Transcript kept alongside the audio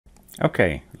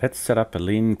Okay, let's set up a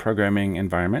lean programming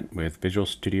environment with Visual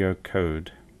Studio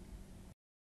Code.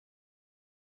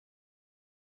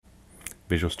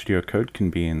 Visual Studio Code can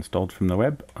be installed from the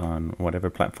web on whatever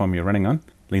platform you're running on.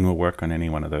 Lean will work on any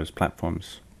one of those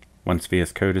platforms. Once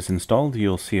VS Code is installed,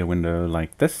 you'll see a window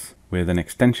like this with an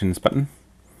extensions button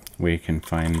where you can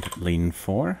find Lean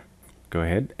 4. Go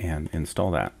ahead and install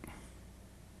that.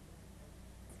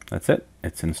 That's it,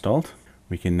 it's installed.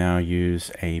 We can now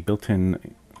use a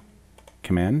built-in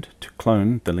command to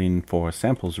clone the Lean 4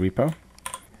 samples repo.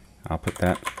 I'll put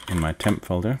that in my temp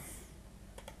folder.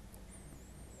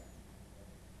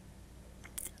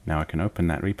 Now I can open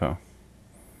that repo.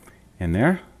 In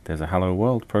there's a Hello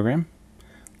World program.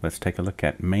 Let's take a look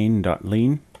at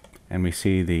main.lean, and we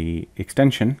see the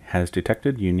extension has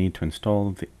detected you need to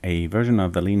install a version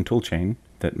of the Lean toolchain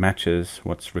that matches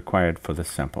what's required for this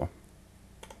sample.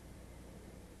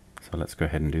 So let's go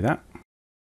ahead and do that.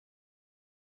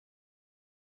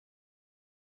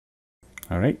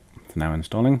 Alright, it's now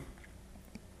installing.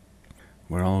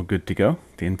 We're all good to go.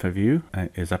 The info view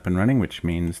is up and running, which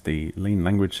means the Lean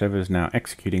language server is now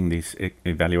executing these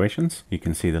evaluations. You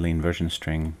can see the Lean version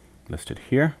string listed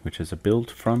here, which is a build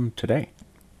from today,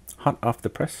 hot off the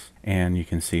press. And you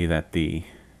can see that the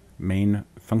main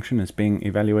function is being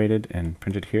evaluated and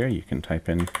printed here. You can type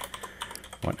in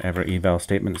whatever eval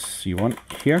statements you want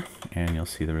here, and you'll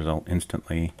see the result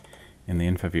instantly in the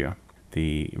info view.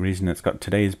 The reason it's got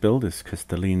today's build is because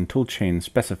the Lean toolchain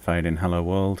specified in Hello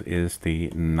World is the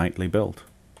nightly build.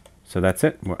 So that's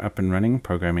it. We're up and running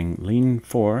programming Lean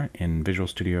 4 in Visual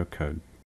Studio Code.